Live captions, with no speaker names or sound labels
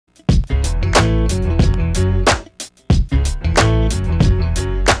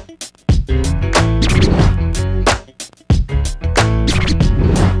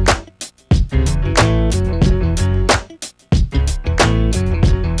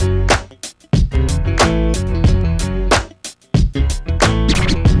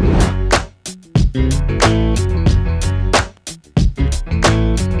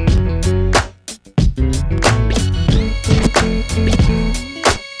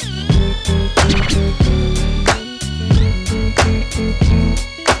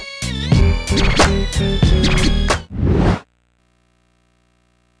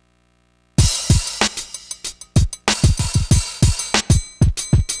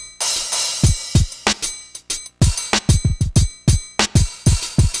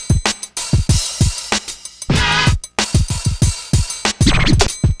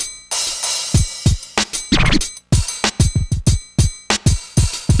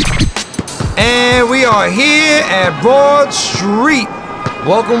are here at Broad Street.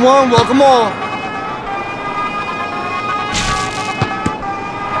 Welcome one, welcome all.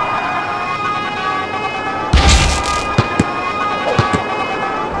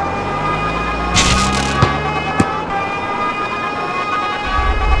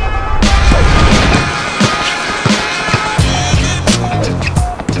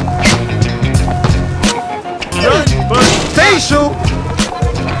 Facial.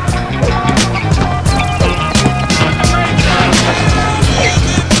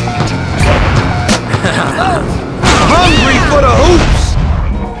 Hungry for the hoops.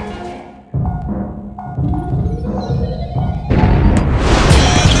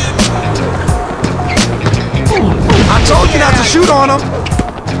 I told you not to shoot on him.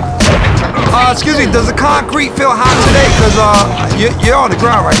 Excuse me, does the concrete feel hot today? Because you're on the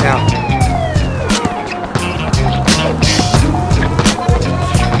ground right now.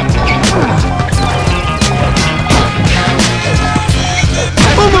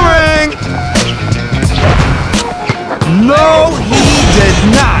 Boomerang! No, he did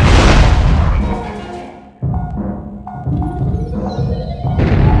not.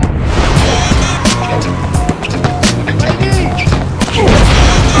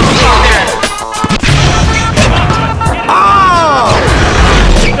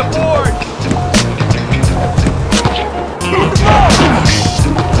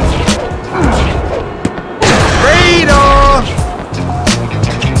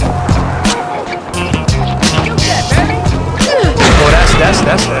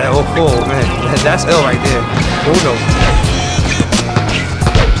 Oh man, that's L right there. Oh no.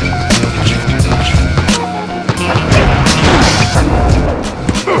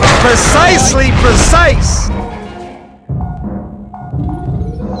 Precisely precise.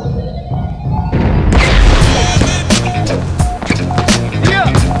 Yeah.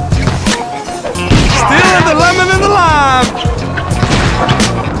 Still in the lemon and the lime.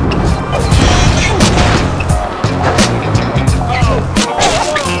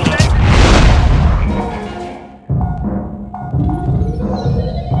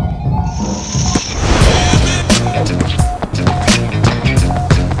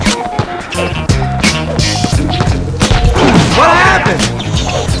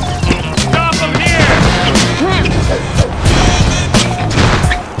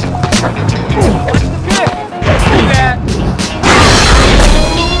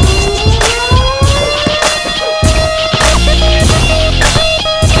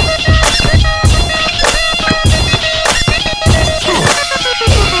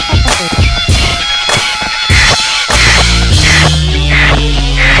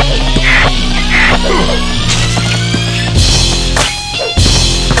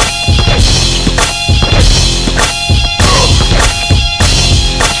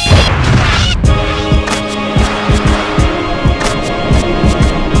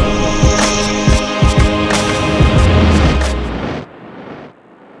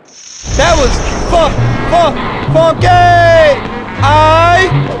 That was funky!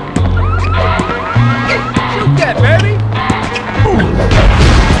 Shoot that, baby!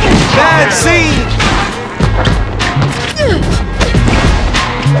 Bad scene!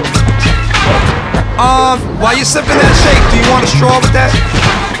 While you're sipping that shake, do you want a straw with that?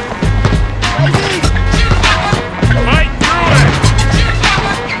 Right through it!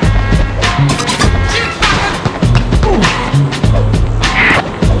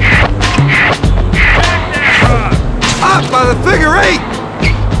 Up by the figure eight!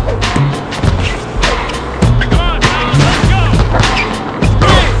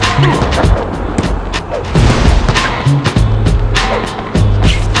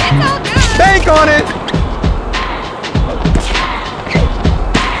 Bank on it!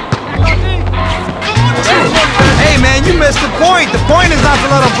 Hey man, you missed the point. The point is not to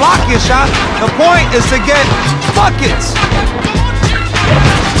let him block your shot. The point is to get buckets.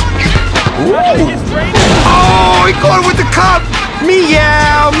 Ooh. Oh, he caught it with the cup.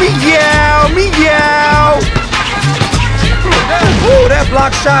 Meow, meow, meow. Ooh, that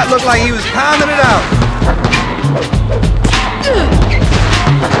block shot looked like he was pounding it out.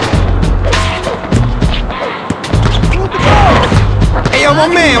 Hey, yo, my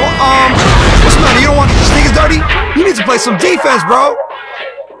man, what's the matter? You don't want your sneakers dirty? You need to play some defense, bro.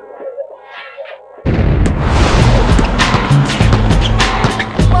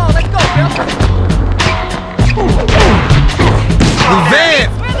 Come on, let's go, Bill. The van.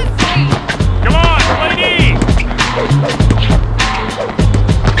 Come on, play D.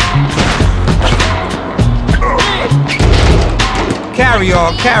 Carry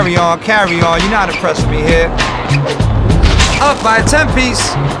on, carry on, carry on. You're not impressing me here. Up by a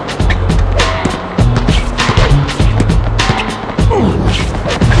 10-piece.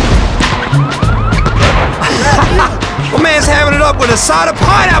 man's having it up with a side of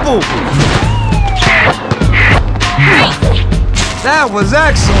pineapple. That was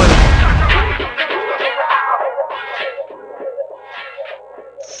excellent.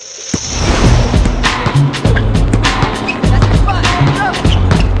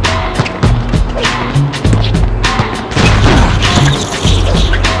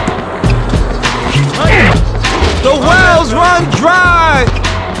 The wells run dry.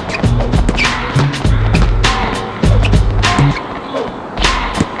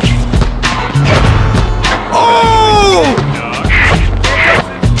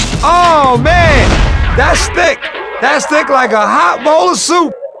 Oh man, that's thick. That's thick like a hot bowl of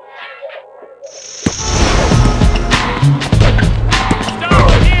soup.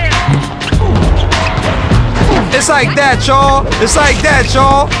 It's like that, y'all. It's like that,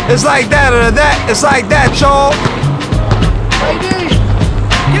 y'all. It's like that or that. It's like that, y'all.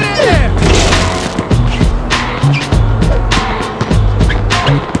 Get in there.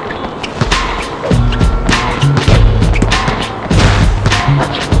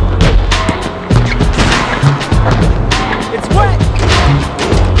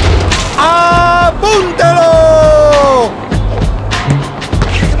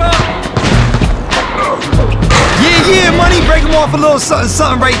 Break him off a little something,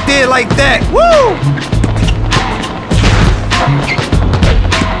 something right there like that. Woo!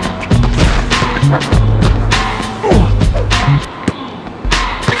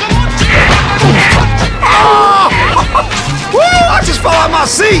 Oh! Woo! I just fell out my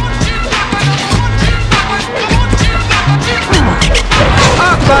seat.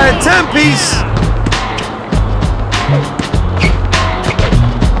 Up by a 10-piece.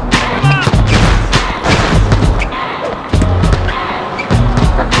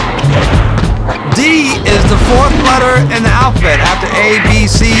 D is the fourth letter in the alphabet. After A, B,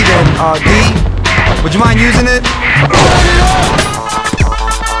 C, then D. Would you mind using it?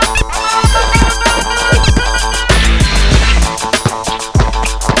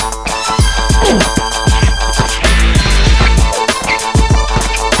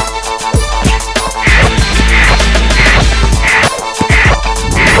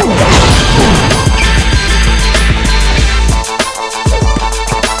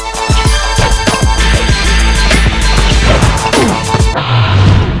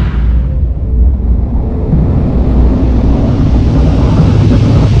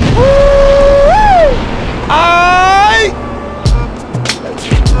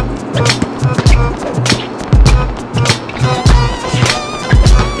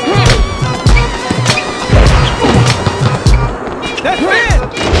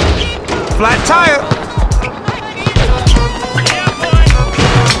 Flat tire.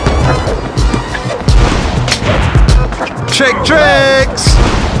 Trick tricks.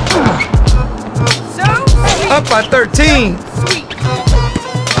 So sweet. Up by 13. Sweet.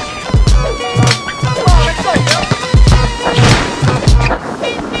 Come on, let's go, yo.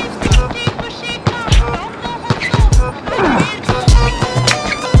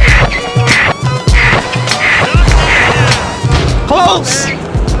 Close,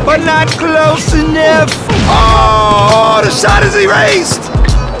 but not close enough. Oh, the shot is erased.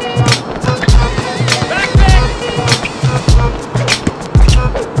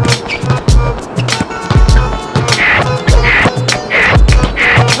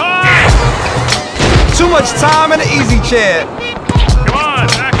 Too much time in the easy chair. Come on,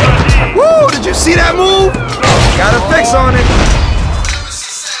 back on D. Woo, did you see that move? Got a fix on it.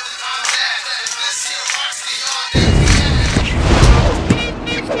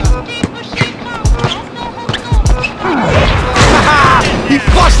 He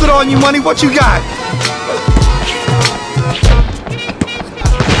busted on you, money. What you got?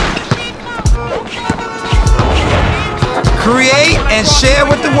 Create and share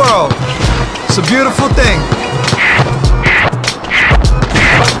with the world. It's a beautiful thing.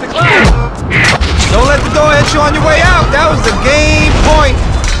 Don't let the door hit you on your way out. That was the game point.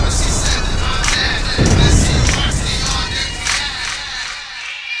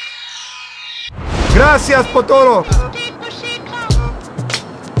 Gracias por todo.